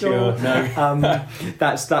pedicure, at all. No.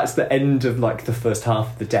 That's the end of like the first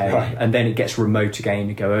half of the day, right. And then it gets remote again.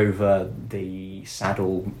 You go over the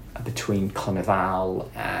saddle between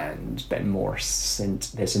Conneville and Benmore, and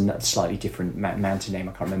there's a slightly different mountain name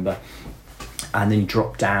I can't remember. And then you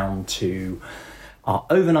drop down to our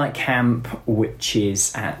overnight camp, which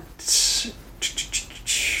is at...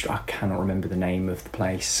 I cannot remember the name of the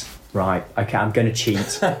place. Right, okay, I'm going to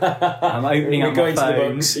cheat. I'm opening up my phone. To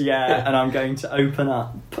the books. Yeah, and I'm going to open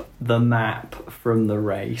up the map from the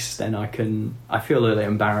race. Then I feel a little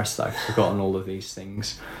embarrassed that I've forgotten all of these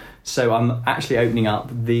things. So I'm actually opening up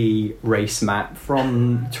the race map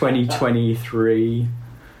from 2023.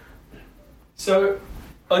 So,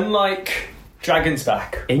 unlike Dragon's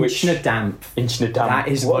Back, Inchnadamp. That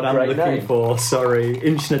is what I'm looking for. Sorry,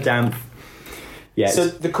 Inchnadamp. Yeah. So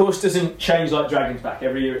the course doesn't change like Dragon's Back.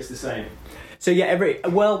 Every year it's the same. So yeah,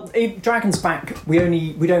 Dragon's Back, we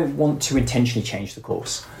don't want to intentionally change the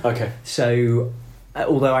course. Okay. So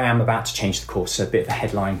although I am about to change the course, so a bit of a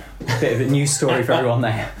headline, a bit of a news story for everyone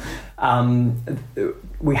there.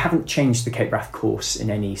 We haven't changed the Cape Wrath course in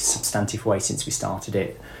any substantive way since we started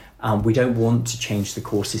it. We don't want to change the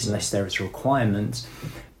courses unless there is a requirement.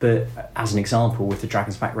 But as an example, with the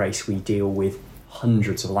Dragon's Back race, we deal with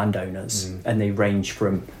hundreds of landowners, and they range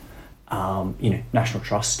from, National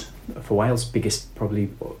Trust for Wales, biggest probably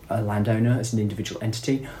landowner as an individual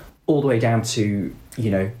entity, all the way down to,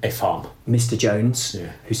 a farm. Mr. Jones,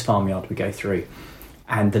 whose farmyard we go through.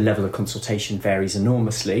 And the level of consultation varies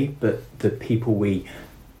enormously, but the people we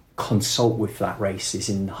consult with for that race is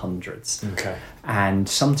in the hundreds. Okay. And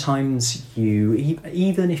sometimes you,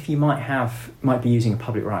 even if you might be using a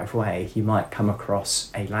public right of way, you might come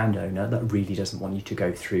across a landowner that really doesn't want you to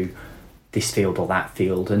go through this field or that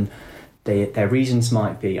field, and their reasons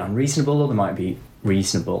might be unreasonable or they might be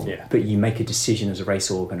reasonable. Yeah. But you make a decision as a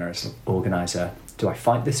race organizer: do I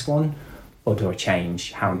fight this one or do I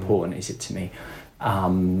change? How important is it to me?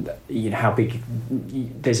 How big?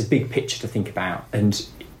 There's a big picture to think about, and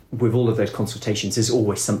with all of those consultations, there's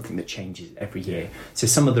always something that changes every year. So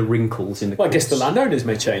some of the wrinkles in the I guess the landowners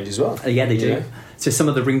may change as well. Yeah, they do. So some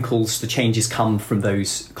of the wrinkles, the changes come from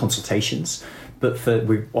those consultations. But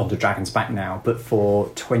we're on the Dragon's Back now. But for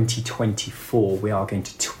 2024, we are going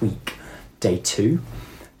to tweak day 2.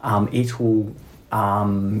 We're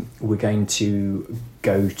going to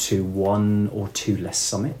go to 1 or 2 less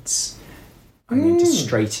summits. I'm going to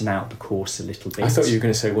straighten out the course a little bit. I thought you were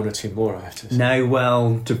going to say 1 or 2 more, I have to say. No,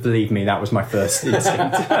 well, to believe me, that was my first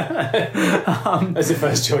instinct. As the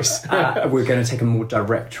first choice. We're going to take a more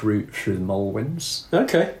direct route through the Molwins.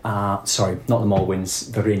 Okay. Sorry, not the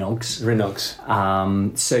Molwins, the Rhinogs.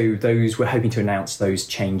 So those, we're hoping to announce those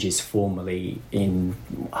changes formally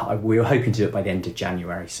we were hoping to do it by the end of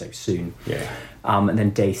January, so soon. Yeah. And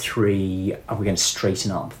then day 3, we're going to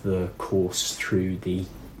straighten up the course through the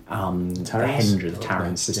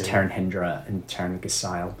Tarrans. There's Terran Hendra and Terran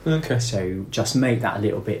Gasail. Okay. So just make that a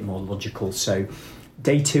little bit more logical. So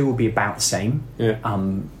day 2 will be about the same. Yeah.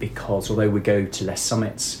 Because although we go to less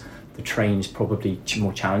summits, the terrain is probably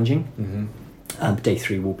more challenging. Mm-hmm. Day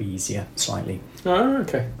 3 will be easier slightly. Oh,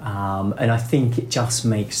 okay. And I think it just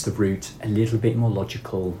makes the route a little bit more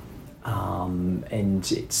logical.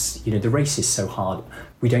 And it's, the race is so hard.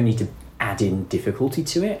 We don't need to add in difficulty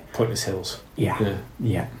to it. Pointless hills.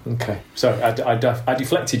 Yeah. Okay. Sorry, I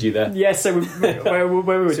deflected you there. Yeah, so where we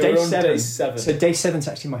were So day we're on 7. day 7. So day 7's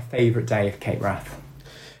actually my favourite day of Cape Wrath.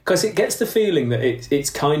 Because it gets the feeling that it's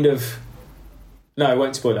kind of... No, I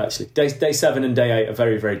won't spoil it, actually. Day 7 and day 8 are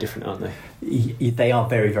very, very different, aren't they? They are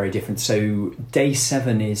very, very different. So day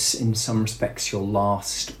 7 is, in some respects, your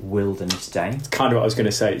last wilderness day. It's kind of what I was going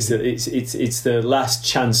to say. It's the last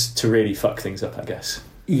chance to really fuck things up, I guess.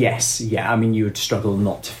 Yes, yeah. I mean, you would struggle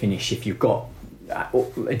not to finish if you've got...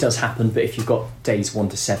 It does happen, but if you've got days 1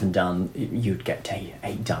 to 7 done, you'd get day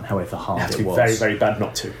 8 done, however hard it has to it be was. very, very bad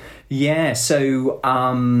not to. Yeah, so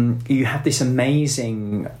you have this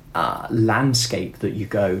amazing landscape that you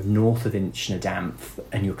go north of Inchnadamth,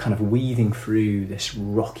 and you're kind of weaving through this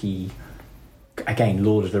rocky, again,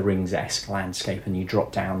 Lord of the Rings-esque landscape, and you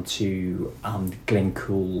drop down to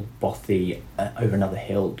Glencool, Bothy, over another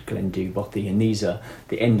hill, Glendu, Bothy, and these are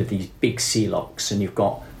the end of these big sea locks, and you've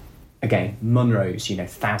got, again, Munro's,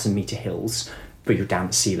 1,000-metre hills, but you're down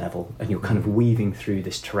at sea level, and you're kind of weaving through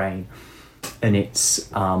this terrain. And it's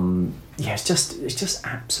it's just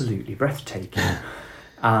absolutely breathtaking.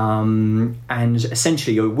 And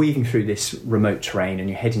essentially, you're weaving through this remote terrain, and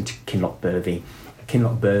you're heading to Kinloch Burvey.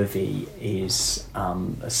 Kinloch Burvey is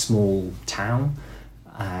a small town,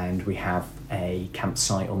 and we have a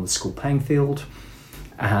campsite on the school playing field.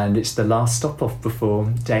 And it's the last stop off before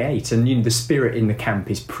day 8, and the spirit in the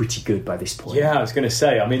camp is pretty good by this point. Yeah, I was going to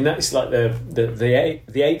say. I mean, that's like the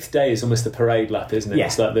 8th day is almost the parade lap, isn't it? Yeah.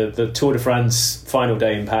 It's like the Tour de France final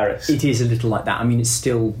day in Paris. It is a little like that. I mean, it's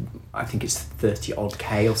still, I think it's 30 odd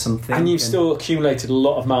K or something. And you've still accumulated a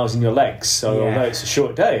lot of miles in your legs. So Yeah. although it's a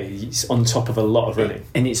short day, it's on top of a lot of running.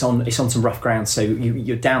 And it's on some rough ground. So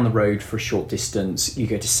you're down the road for a short distance. You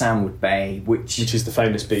go to Sandwood Bay, which is the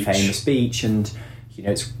famous beach. And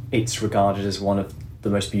it's regarded as one of the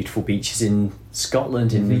most beautiful beaches in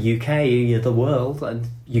Scotland, in the UK, the world. And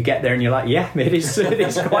you get there and you're like, yeah, it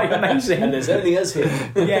is quite amazing. And there's only us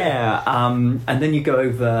here. Yeah. And then you go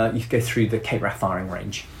through the Cape Wrath firing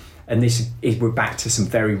range. And we're back to some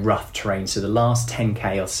very rough terrain. So the last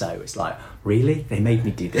 10K or so, it's like, really? They made me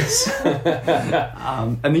do this?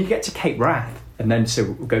 And then you get to Cape Wrath. And then, so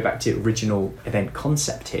we'll go back to the original event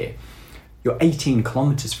concept here. You're 18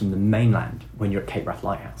 kilometres from the mainland when you're at Cape Wrath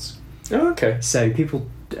Lighthouse. Oh, okay. So people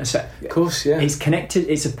So Of course, yeah. it's connected.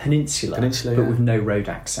 It's a peninsula, but yeah. with no road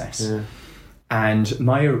access. Yeah. And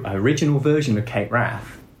my original version of Cape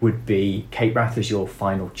Wrath would be Cape Wrath as your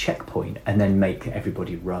final checkpoint, and then make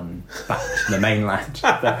everybody run back to the mainland.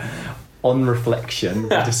 But on reflection,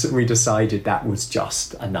 we decided that was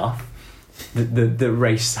just enough. The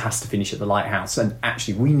race has to finish at the lighthouse, and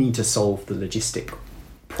actually we need to solve the logistic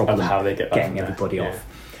problem Of how they get back getting from everybody there. off.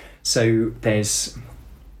 So there's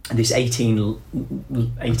this 18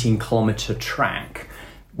 kilometre track,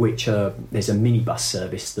 which there's a minibus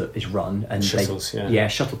service that is run, and Shuttles,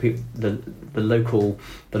 shuttle people. The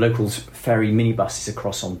locals ferry minibuses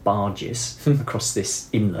across on barges across this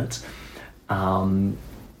inlet, and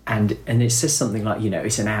it says something like,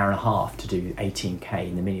 it's an hour and a half to do 18k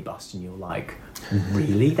in the minibus, and you're like,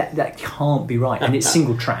 really? That can't be right. And it's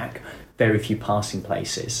single track, very few passing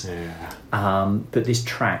places. Yeah. But this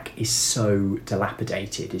track is so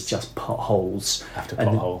dilapidated, it's just potholes. After and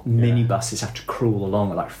pothole, minibuses have to crawl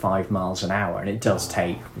along at like 5 miles an hour, and it does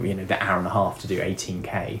take the hour and a half to do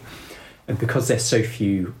 18k. And because there's so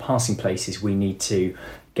few passing places, we need to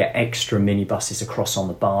get extra minibuses across on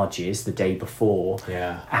the barges the day before,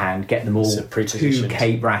 and get them all to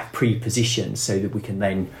Cape Wrath pre-positioned, so that we can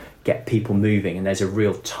then get people moving. And there's a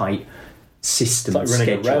real tight system. It's like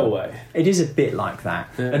running schedule. a railway. It is a bit like that.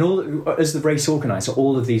 And as the race organiser,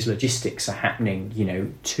 all of these logistics are happening,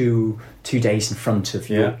 2 days in front of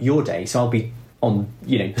your day. So I'll be on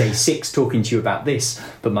day 6 talking to you about this,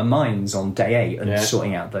 but my mind's on day 8 and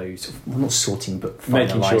sorting out those, well, not sorting, but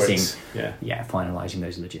finalising finalising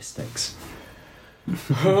those logistics.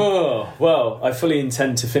 Oh, well, I fully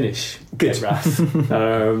intend to finish Cape Wrath.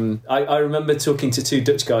 I remember talking to 2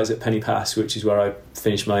 Dutch guys at Penny Pass, which is where I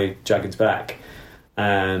finished my Dragon's Back,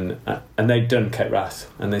 and they'd done Cape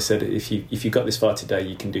Wrath, and they said, if you got this far today,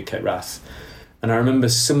 you can do Cape Wrath. And I remember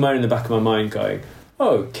somewhere in the back of my mind going,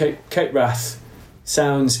 oh, Cape Wrath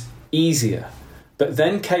sounds easier. But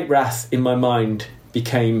then Cape Wrath in my mind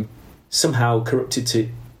became somehow corrupted to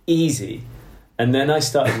easy. And then I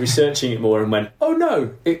started researching it more and went, oh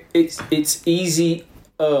no, it's easier,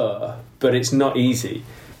 but it's not easy.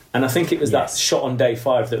 And I think it was that shot on day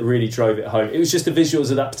 5 that really drove it home. It was just the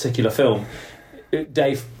visuals of that particular film.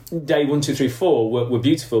 Day 1, 2, 3, 4 were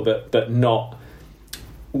beautiful, but not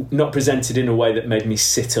presented in a way that made me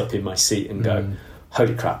sit up in my seat and go,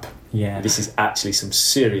 holy crap. Yeah, this is actually some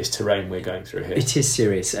serious terrain we're going through here. It is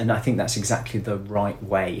serious, and I think that's exactly the right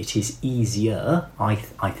way. It is easier, I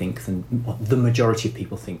think, than the majority of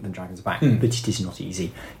people think, than Dragon's Back, but it is not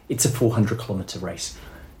easy. It's a 400-kilometre race.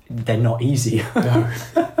 They're not easy. No,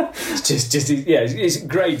 it's just it's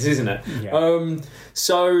grades, isn't it? Yeah.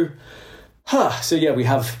 So we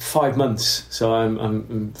have 5 months. So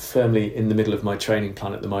I'm firmly in the middle of my training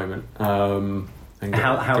plan at the moment.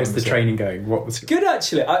 How is the training going? What was good,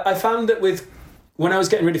 actually. I found that when I was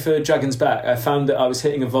getting ready for Dragon's Back, I found that I was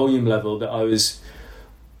hitting a volume level that I was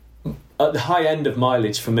at the high end of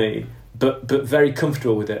mileage for me, but very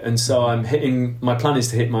comfortable with it. And so my plan is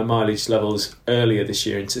to hit my mileage levels earlier this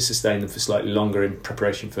year and to sustain them for slightly longer in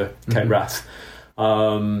preparation for Cape Wrath.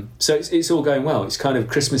 So it's all going well. It's kind of,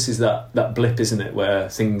 Christmas is that blip, isn't it, where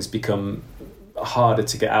things become harder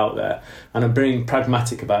to get out there, and I'm being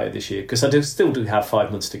pragmatic about it this year because I still do have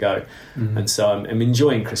 5 months to go, and so I'm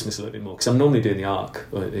enjoying Christmas a little bit more because I'm normally doing the Arc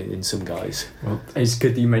in some guys. Well, it's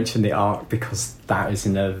good that you mentioned the Arc because that is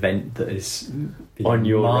an event that is on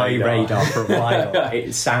my radar for a while.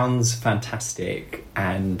 It sounds fantastic,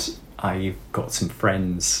 and I've got some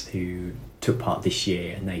friends who took part this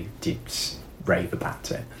year and they did rave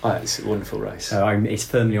about it. Oh, it's a wonderful race. So it's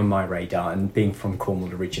firmly on my radar, and being from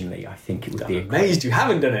Cornwall originally, I think it would be amazed you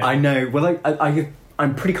haven't done it. I know. Well,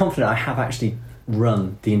 I'm pretty confident I have actually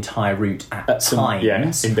run the entire route at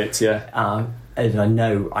times. In bits, and I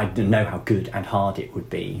know how good and hard it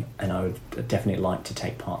would be, and I would definitely like to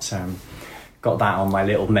take part. So got that on my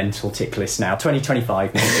little mental tick list now.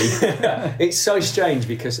 2025 maybe. It's so strange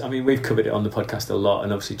because we've covered it on the podcast a lot,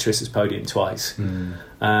 and obviously Triss has podiumed twice.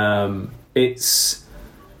 It's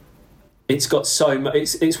got so much.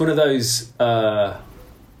 It's one of those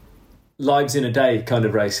lives in a day kind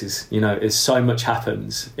of races. As so much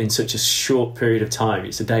happens in such a short period of time.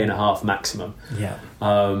 It's a day and a half maximum. Yeah.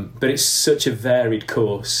 But it's such a varied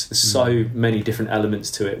course. There's so many different elements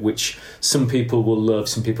to it, which some people will love,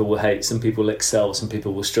 some people will hate, some people will excel, some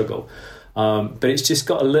people will struggle. But it's just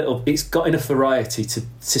got it's got enough variety to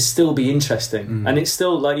still be interesting, and it's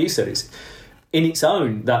still, like you said, it's in its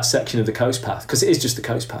own, that section of the coast path, because it is just the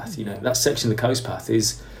coast path. That section of the coast path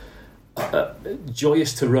is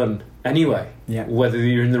joyous to run anyway. Yeah. Whether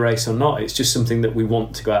you're in the race or not, it's just something that we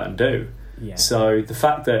want to go out and do. Yeah. So the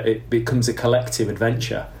fact that it becomes a collective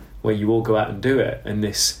adventure where you all go out and do it, and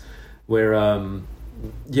this, where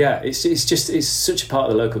it's such a part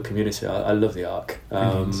of the local community. I love the Arc.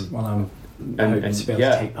 Well, I'm hoping to be able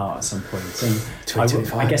to take part at some point. And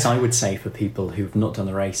I guess I would say for people who've not done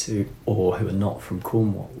the race or who are not from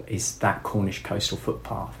Cornwall, is that Cornish coastal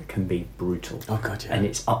footpath. It can be brutal. Oh God, yeah. And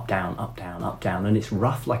it's up, down, up, down, up, down, and it's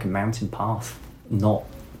rough like a mountain path.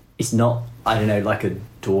 It's not, I don't know, like a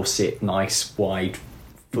Dorset nice wide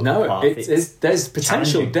footpath. No, there's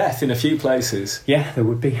potential death in a few places. Yeah, there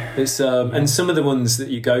would be. It's and some of the ones that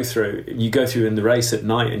you go through in the race at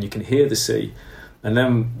night, and you can hear the sea. And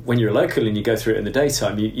then when you're local and you go through it in the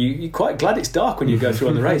daytime, you're quite glad it's dark when you go through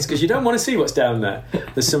on the race, because you don't want to see what's down there.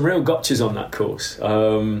 There's some real gotchas on that course.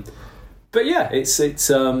 But yeah, it's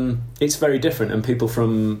very different. And people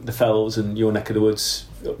from the Fells and your neck of the woods,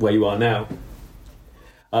 where you are now,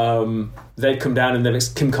 they've come down, and there's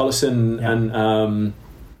Kim Collison and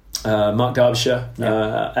Mark Derbyshire,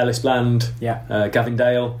 Ellis Bland, Gavin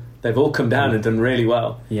Dale. They've all come down and done really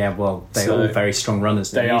well. Yeah, well, they're all very strong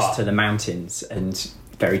runners. They're used to the mountains and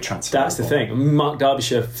very transferable. That's the thing. Mark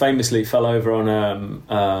Derbyshire famously fell over on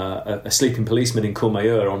a sleeping policeman in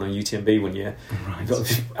Courmayeur on a UTMB one year,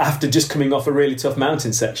 after just coming off a really tough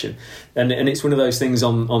mountain section. And it's one of those things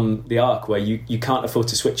on the Arc where you can't afford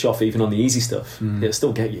to switch off even on the easy stuff. It'll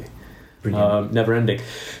still get you. Never ending.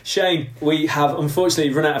 Shane, we have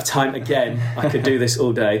unfortunately run out of time again. I could do this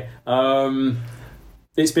all day.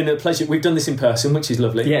 It's been a pleasure. We've done this in person, which is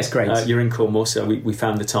lovely. Yeah, it's great. You're in Cornwall, so we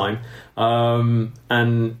found the time. And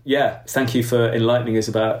yeah, thank you for enlightening us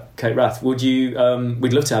about Cape Wrath. Would you?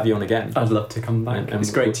 We'd love to have you on again. I'd love to come back. And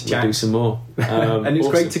it's great to chat. We'll do some more. And it's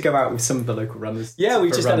great to go out with some of the local runners. Yeah,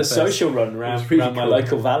 we just had a social run around my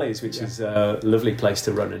local valleys, which is a lovely place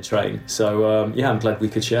to run and train. So yeah, I'm glad we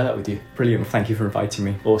could share that with you. Brilliant. Thank you for inviting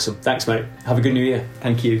me. Awesome. Thanks, mate. Have a good New Year.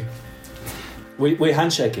 Thank you. We're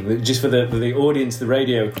handshaking, just for the audience, the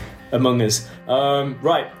radio among us.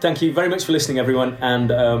 Right, thank you very much for listening, everyone, and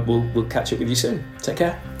we'll catch up with you soon. Take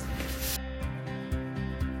care.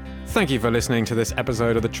 Thank you for listening to this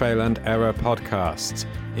episode of the Trail and Error podcast.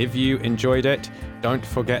 If you enjoyed it, don't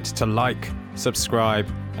forget to like, subscribe,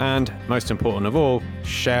 and most important of all,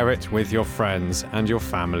 share it with your friends and your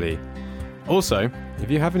family. Also, if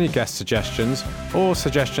you have any guest suggestions or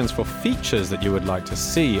suggestions for features that you would like to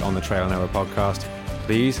see on the Trail and Error podcast,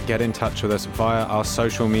 please get in touch with us via our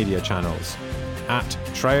social media channels at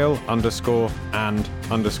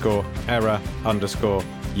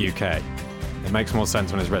trail_and_error_UK. It makes more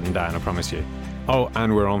sense when it's written down, I promise you. Oh,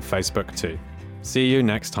 and we're on Facebook too. See you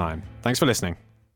next time. Thanks for listening.